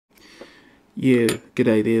Yeah,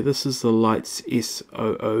 g'day there. This is the Leitz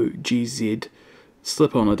SOOGZ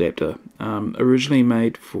slip-on adapter. Originally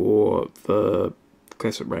made for the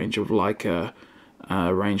classic range of Leica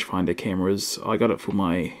rangefinder cameras. I got it for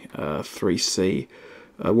my 3C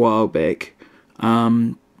a while back.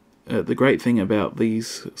 The great thing about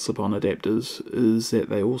these slip-on adapters is that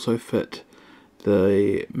they also fit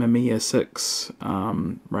the Mamiya Six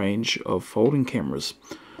range of folding cameras.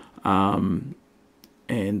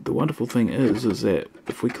 And the wonderful thing is that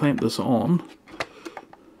if we clamp this on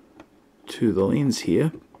to the lens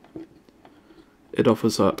here, it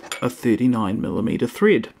offers up a 39mm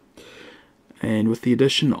thread. And with the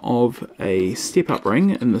addition of a step-up ring,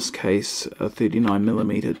 in this case a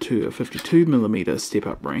 39mm to a 52mm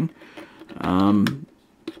step-up ring,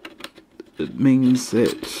 it means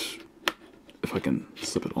that, if I can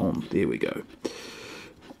slip it on, there we go.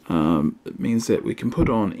 It means that we can put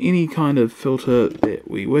on any kind of filter that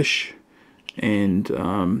we wish and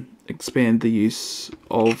expand the use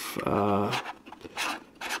of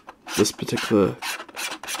this particular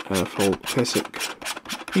classic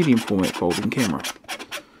medium format folding camera.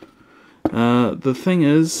 The thing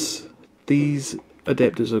is, these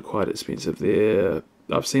adapters are quite expensive.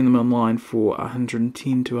 I've seen them online for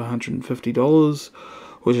 $110 to $150,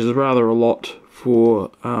 which is rather a lot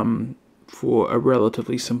for a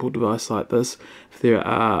relatively simple device like this. If there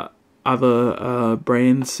are other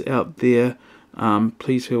brands out there,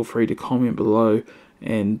 please feel free to comment below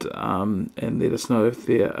and let us know if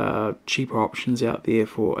there are cheaper options out there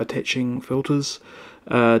for attaching filters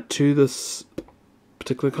to this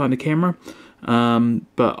particular kind of camera.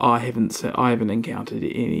 But I haven't encountered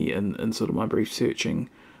any in sort of my brief searching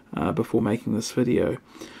before making this video.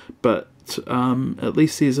 But at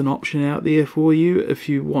least there's an option out there for you if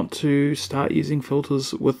you want to start using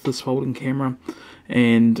filters with this folding camera.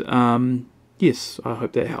 And yes, I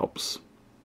hope that helps.